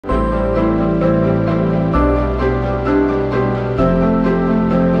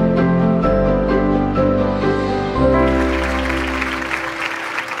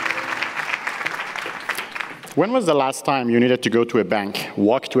When was the last time you needed to go to a bank,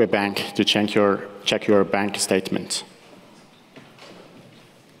 walk to a bank to check your bank statement?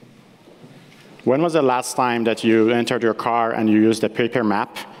 When was the last time that you entered your car and you used a paper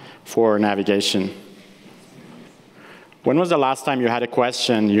map for navigation? When was the last time you had a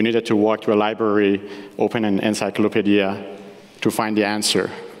question you needed to walk to a library, open an encyclopedia to find the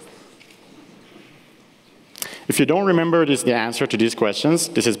answer? If you don't remember the answer to these questions,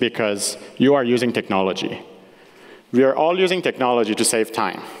 this is because you are using technology. We are all using technology to save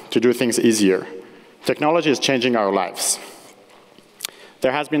time, to do things easier. Technology is changing our lives.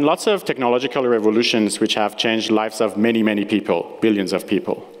 There has been lots of technological revolutions which have changed the lives of many, many people, billions of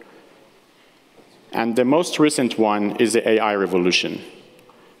people. And the most recent one is the AI revolution.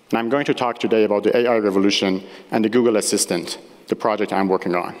 And I'm going to talk today about the AI revolution and the Google Assistant, the project I'm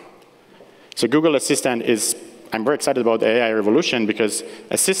working on. So Google Assistant is, I'm very excited about the AI revolution because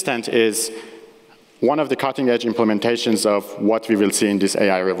Assistant is one of the cutting-edge implementations of what we will see in this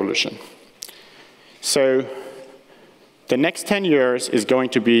AI revolution. So the next 10 years is going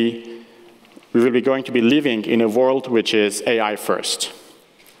to be, we will be going to be living in a world which is AI first.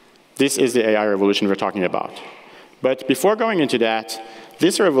 This is the AI revolution we're talking about. But before going into that,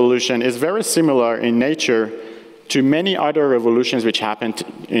 this revolution is very similar in nature to many other revolutions which happened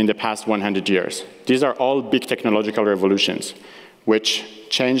in the past 100 years. These are all big technological revolutions which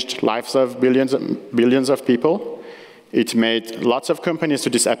changed lives of billions of people. It made lots of companies to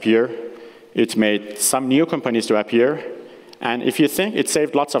disappear. It made some new companies to appear. And if you think it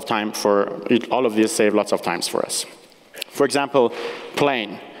saved lots of time all of this saved lots of times for us. For example,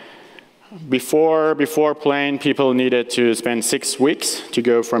 plane. Before plane, people needed to spend 6 weeks to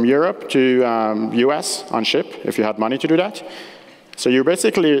go from Europe to US on ship, if you had money to do that. So you're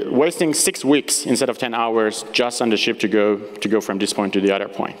basically wasting 6 weeks instead of 10 hours just on the ship to go from this point to the other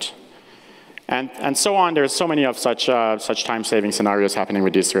point. And so on, there's so many of such time-saving scenarios happening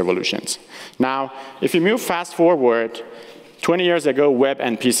with these revolutions. Now, if you move fast forward, 20 years ago, web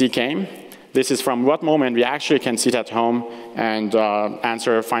and PC came. This is from what moment we actually can sit at home and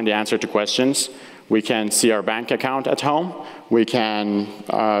find the answer to questions. We can see our bank account at home. We can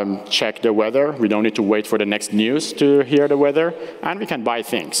check the weather. We don't need to wait for the next news to hear the weather. And we can buy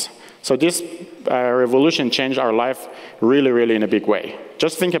things. So this revolution changed our life really, really in a big way.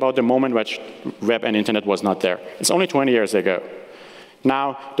 Just think about the moment when web and internet was not there. It's only 20 years ago.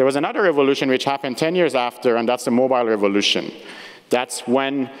 Now, there was another revolution which happened 10 years after, and that's the mobile revolution. That's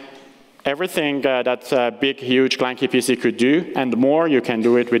when everything that big, huge, clunky PC could do, and more, you can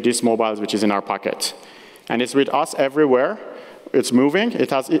do it with these mobiles, which is in our pocket. And it's with us everywhere. It's moving.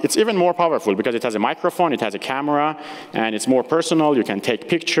 It's even more powerful because it has a microphone, it has a camera, and it's more personal. You can take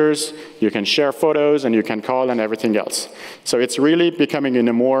pictures, you can share photos, and you can call and everything else. So it's really becoming in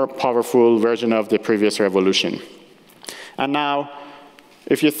a more powerful version of the previous revolution. And now,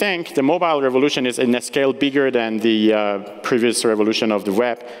 if you think the mobile revolution is in a scale bigger than the previous revolution of the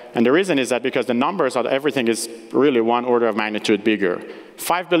web, and the reason is that because the numbers of everything is really one order of magnitude bigger.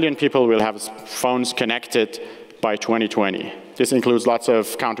 5 billion people will have phones connected by 2020. This includes lots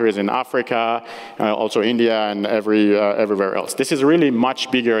of countries in Africa, also India, and everywhere else. This is really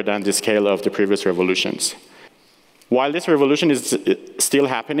much bigger than the scale of the previous revolutions. While this revolution is still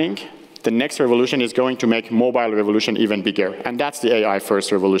happening, the next revolution is going to make mobile revolution even bigger. And that's the AI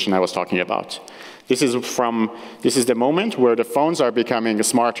first revolution I was talking about. This is the moment where the phones are becoming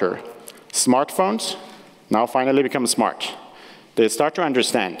smarter. Smartphones now finally become smart. They start to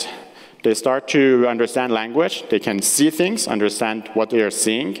understand. They start to understand language. They can see things, understand what they are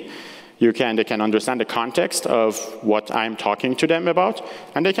seeing. They can understand the context of what I'm talking to them about.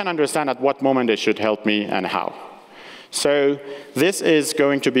 And they can understand at what moment they should help me and how. So this is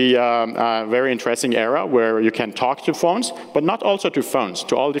going to be a very interesting era where you can talk to phones, but not also to phones,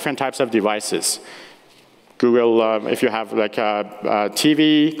 to all different types of devices. Google, if you have like a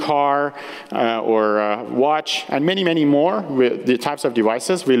TV, car, or a watch, and many, many more, the types of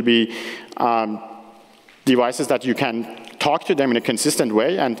devices will be devices that you can talk to them in a consistent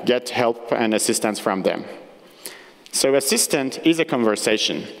way and get help and assistance from them. So Assistant is a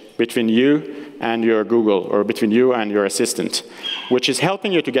conversation between you and your Google, or between you and your assistant, which is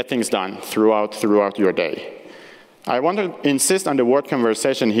helping you to get things done throughout your day. I want to insist on the word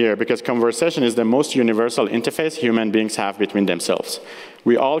conversation here because conversation is the most universal interface human beings have between themselves.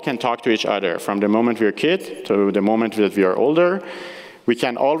 We all can talk to each other from the moment we're a kid to the moment that we are older. We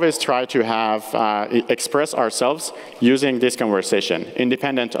can always try to express ourselves using this conversation,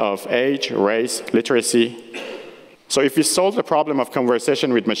 independent of age, race, literacy. So if we solve the problem of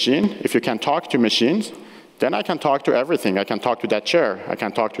conversation with machine, if you can talk to machines, then I can talk to everything. I can talk to that chair. I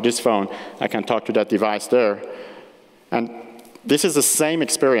can talk to this phone. I can talk to that device there. And this is the same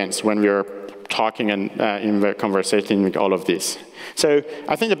experience when we're talking and conversating with all of this. So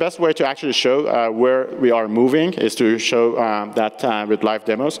I think the best way to actually show where we are moving is to show that with live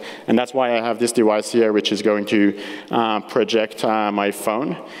demos. And that's why I have this device here, which is going to project my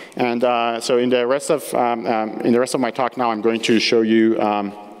phone. And so in the rest of my talk now, I'm going to show you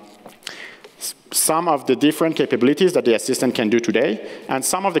some of the different capabilities that the assistant can do today, and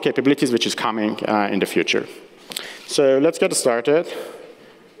some of the capabilities which is coming in the future. So let's get started.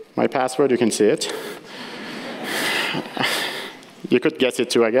 My password, you can see it. You could guess it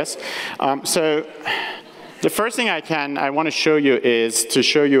too, I guess. So the first thing I want to show you is to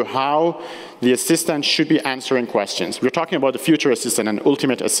show you how the assistant should be answering questions. We're talking about the future assistant and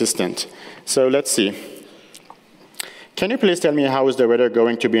ultimate assistant. So let's see. Can you please tell me how is the weather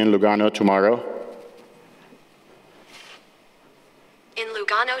going to be in Lugano tomorrow? In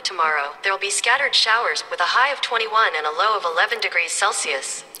Lugano tomorrow, there will be scattered showers with a high of 21 and a low of 11 degrees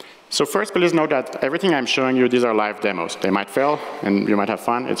Celsius. So first, please note that everything I'm showing you, these are live demos. They might fail, and you might have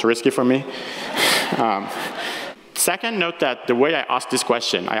fun. It's risky for me. Second, note that the way I asked this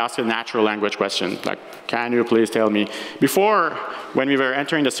question, I asked a natural language question, like, can you please tell me? Before, when we were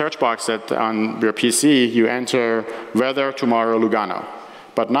entering the search box on your PC, you enter weather tomorrow Lugano.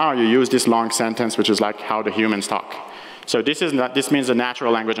 But now you use this long sentence, which is like how the humans talk. So this means a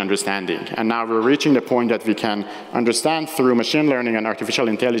natural language understanding. And now we're reaching the point that we can understand through machine learning and artificial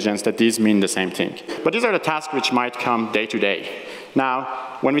intelligence that these mean the same thing. But these are the tasks which might come day to day.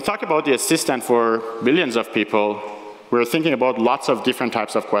 Now, when we talk about the assistant for billions of people, we're thinking about lots of different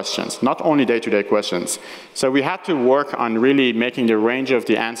types of questions, not only day-to-day questions. So we had to work on really making the range of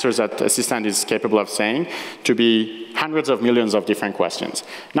the answers that the assistant is capable of saying to be hundreds of millions of different questions.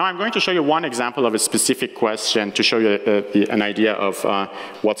 Now I'm going to show you one example of a specific question to show you an idea of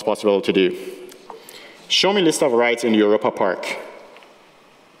what's possible to do. Show me a list of rides in Europa Park.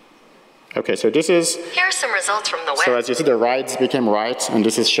 Okay, so this is... Here are some results from the web. So as you see, the rides became rides, and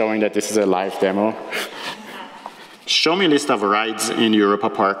this is showing that this is a live demo. Show me a list of rides in Europa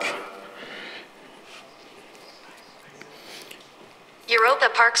Park. Europa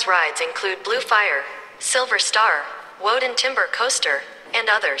Park's rides include Blue Fire, Silver Star, Woden Timber Coaster, and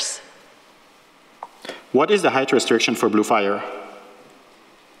others. What is the height restriction for Blue Fire?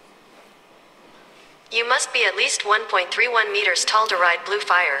 You must be at least 1.31 meters tall to ride Blue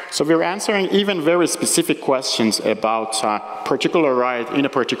Fire. So we're answering even very specific questions about a particular ride in a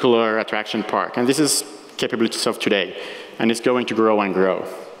particular attraction park. And this is capabilities of today, and it's going to grow and grow.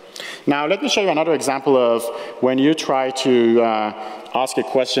 Now, let me show you another example of when you try to ask a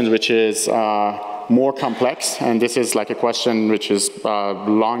question which is more complex, and this is like a question which is a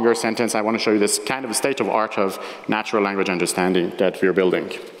longer sentence. I want to show you this kind of state of art of natural language understanding that we're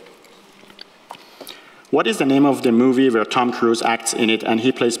building. What is the name of the movie where Tom Cruise acts in it and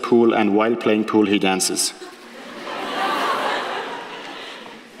he plays pool, and while playing pool he dances?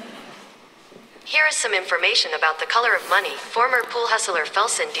 Here is some information about The Color of Money. Former pool hustler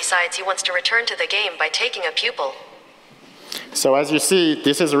Felsen decides he wants to return to the game by taking a pupil. So as you see,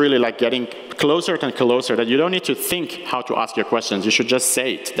 this is really like getting closer and closer, that you don't need to think how to ask your questions. You should just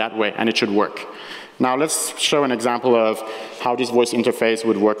say it that way, and it should work. Now let's show an example of how this voice interface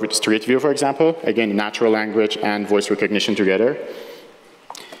would work with Street View, for example. Again, natural language and voice recognition together.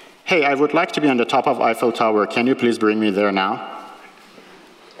 Hey, I would like to be on the top of Eiffel Tower. Can you please bring me there now?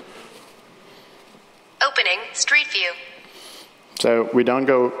 Opening Street View. So we don't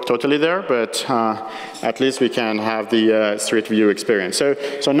go totally there, but at least we can have the Street View experience.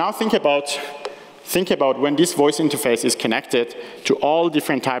 So now think about when this voice interface is connected to all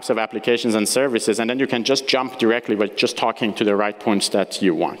different types of applications and services, and then you can just jump directly by just talking to the right points that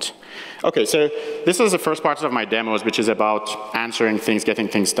you want. Okay, so this is the first part of my demos, which is about answering things, getting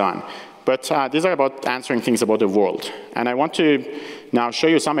things done. But these are about answering things about the world. And I want to now show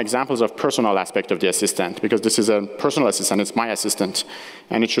you some examples of personal aspect of the assistant, because this is a personal assistant, it's my assistant.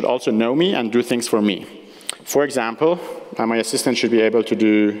 And it should also know me and do things for me. For example, my assistant should be able to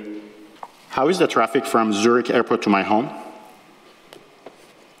do, how is the traffic from Zurich Airport to my home?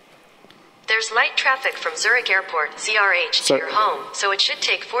 There's light traffic from Zurich Airport, ZRH, to your home, so it should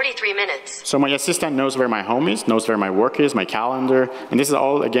take 43 minutes. So my assistant knows where my home is, knows where my work is, my calendar, and this is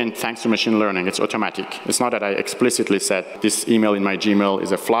all, again, thanks to machine learning. It's automatic. It's not that I explicitly said this email in my Gmail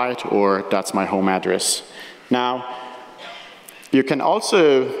is a flight or that's my home address. Now, you can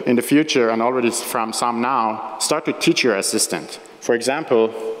also, in the future, and already from some now, start to teach your assistant. For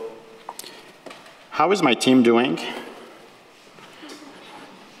example, how is my team doing?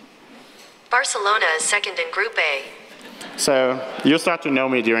 Barcelona is second in Group A. So you start to know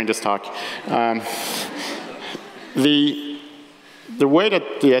me during this talk. The way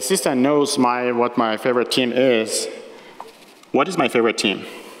that the assistant knows what my favorite team is, what is my favorite team?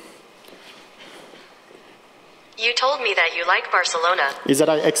 You told me that you like Barcelona. Is that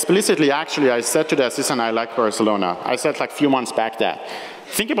I explicitly, I said to the assistant I like Barcelona. I said like a few months back that.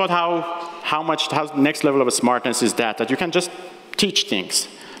 Think about how next level of smartness is that you can just teach things.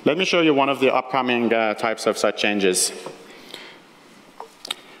 Let me show you one of the upcoming types of such changes.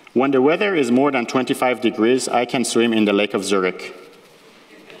 When the weather is more than 25 degrees, I can swim in the Lake of Zurich.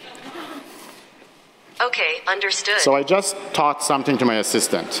 Okay, understood. So I just taught something to my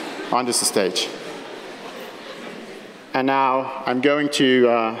assistant on this stage. And now I'm going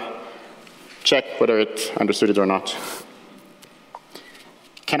to check whether it understood it or not.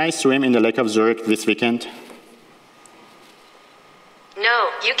 Can I swim in the Lake of Zurich this weekend? No,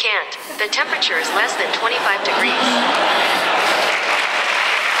 you can't. The temperature is less than 25 degrees.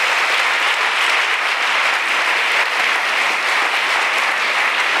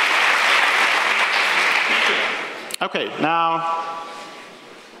 Okay, now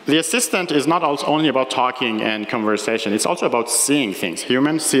the assistant is not only about talking and conversation, it's also about seeing things.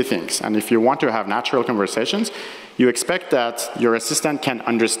 Humans see things, and if you want to have natural conversations, you expect that your assistant can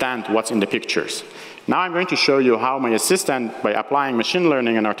understand what's in the pictures. Now I'm going to show you how my assistant, by applying machine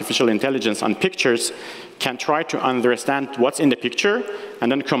learning and artificial intelligence on pictures, can try to understand what's in the picture,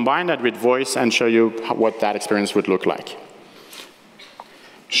 and then combine that with voice and show you what that experience would look like.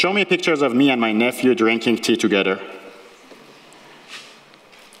 Show me pictures of me and my nephew drinking tea together.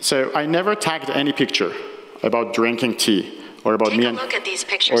 So I never tagged any picture about drinking tea or about me and look at these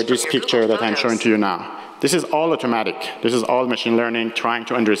pictures or this picture that I'm showing to you now. This is all automatic. This is all machine learning trying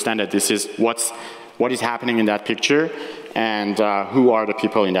to understand that this is what is happening in that picture and who are the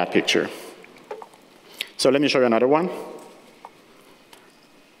people in that picture. So let me show you another one.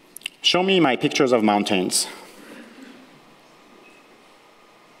 Show me my pictures of mountains.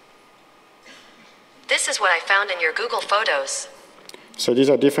 This is what I found in your Google Photos. So these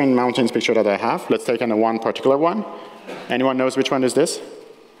are different mountains pictures that I have. Let's take on one particular one. Anyone knows which one is this?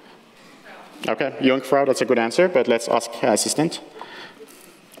 Okay, Jungfrau, that's a good answer, but let's ask assistant.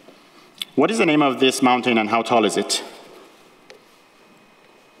 What is the name of this mountain and how tall is it?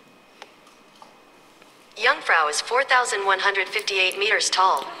 Jungfrau is 4,158 meters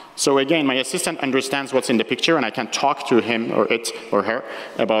tall. So again, my assistant understands what's in the picture and I can talk to him or it or her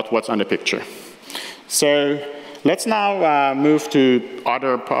about what's on the picture. So let's now move to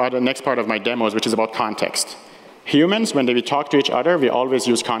the next part of my demos, which is about context. Humans, when we talk to each other, we always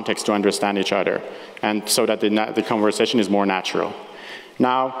use context to understand each other, and so that the conversation is more natural.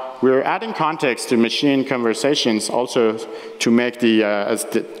 Now, we're adding context to machine conversations also to make as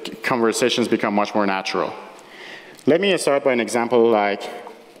the conversations become much more natural. Let me start by an example like,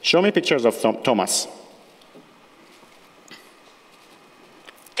 show me pictures of Thomas.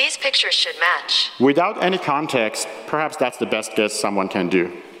 These pictures should match. Without any context, perhaps that's the best guess someone can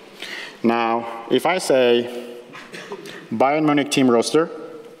do. Now, if I say Bayern Munich team roster.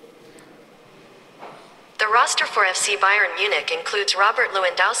 The roster for FC Bayern Munich includes Robert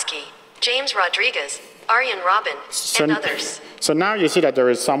Lewandowski, James Rodriguez, Arjen Robben, and others. So now you see that there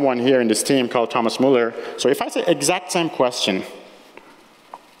is someone here in this team called Thomas Müller. So if I say exact same question,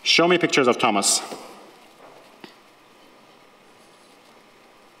 show me pictures of Thomas.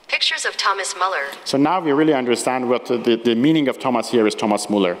 Pictures of Thomas Müller. So now we really understand what the meaning of Thomas here is Thomas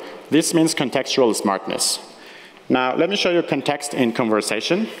Müller. This means contextual smartness. Now let me show you context in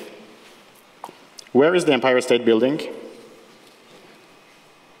conversation. Where is the Empire State Building?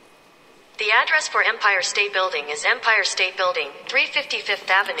 The address for Empire State Building is Empire State Building, 355th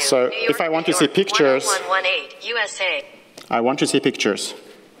Avenue, so New York, if I want to see pictures, 10118, USA. I want to see pictures.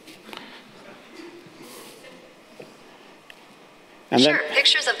 And sure,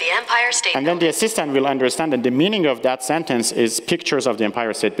 pictures of the Empire State Building. And then the assistant will understand that the meaning of that sentence is pictures of the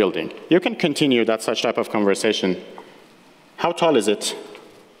Empire State Building. You can continue that such type of conversation. How tall is it?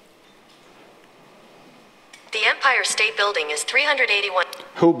 The Empire State Building is 381.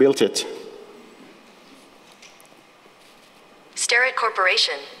 Who built it? Starrett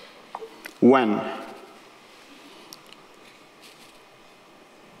Corporation. When?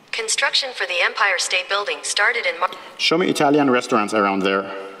 Construction for the Empire State Building started in March. Show me Italian restaurants around there.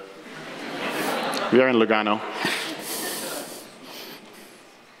 We are in Lugano.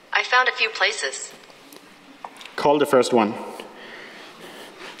 I found a few places. Call the first one.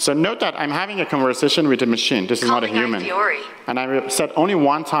 So note that I'm having a conversation with a machine. This is not a human. And I said only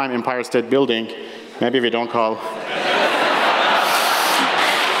one time Empire State Building. Maybe we don't call.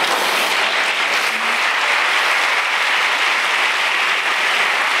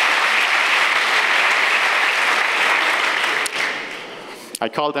 I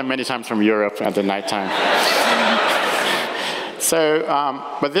called them many times from Europe at the nighttime. So,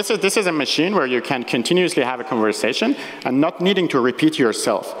 but this is a machine where you can continuously have a conversation and not needing to repeat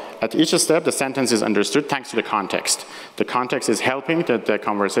yourself. At each step, the sentence is understood thanks to the context. The context is helping that the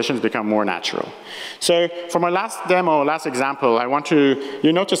conversations become more natural. So for my last demo, last example,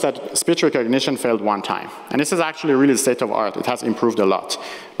 you notice that speech recognition failed one time. And this is actually really state of art. It has improved a lot.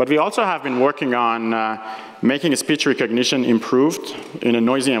 But we also have been working on making speech recognition improved in a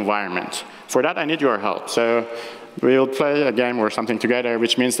noisy environment. For that, I need your help. So we'll play a game or something together,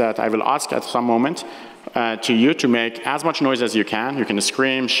 which means that I will ask at some moment to you to make as much noise as you can. You can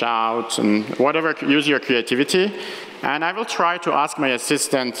scream, shout, and whatever, use your creativity. And I will try to ask my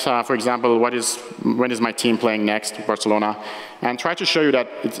assistant, for example, when is my team playing next, Barcelona, and try to show you that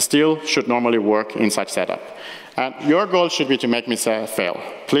it still should normally work in such setup. And your goal should be to make me fail.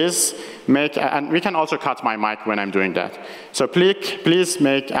 Please make, and we can also cut my mic when I'm doing that. So please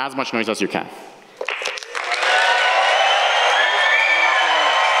make as much noise as you can.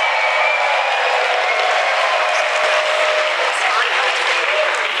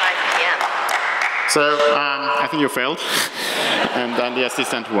 So I think you failed, and then the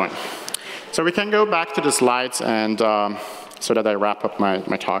assistant won. So we can go back to the slides, and so that I wrap up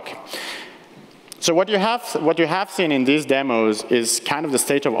my talk. So what you have seen in these demos is kind of the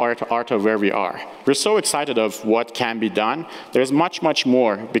state of art of where we are. We're so excited of what can be done. There's much, much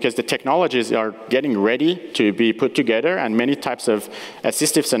more, because the technologies are getting ready to be put together, and many types of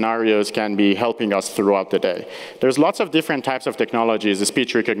assistive scenarios can be helping us throughout the day. There's lots of different types of technologies: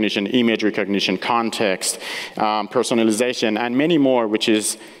 speech recognition, image recognition, context, personalization, and many more, which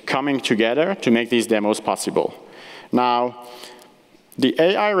is coming together to make these demos possible. Now, the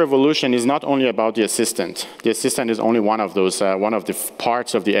AI revolution is not only about the assistant. The assistant is only one of those, one of the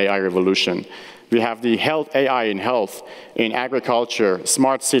parts of the AI revolution. We have the AI in health, in agriculture,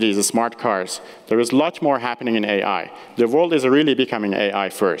 smart cities, smart cars. There is a lot more happening in AI. The world is really becoming AI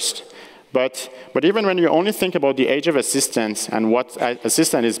first. But even when you only think about the age of assistants and what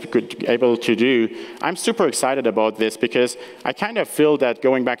assistant is able to do, I'm super excited about this, because I kind of feel that,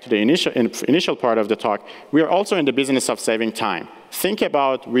 going back to the initial part of the talk, we are also in the business of saving time. Think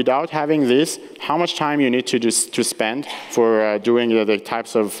about, without having this, how much time you need to spend for doing the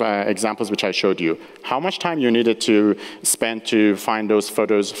types of examples which I showed you. How much time you needed to spend to find those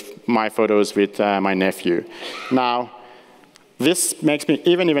photos, my photos with my nephew. Now, this makes me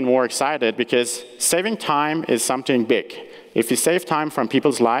even more excited, because saving time is something big. If you save time from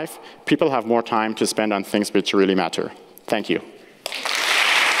people's life, people have more time to spend on things which really matter. Thank you.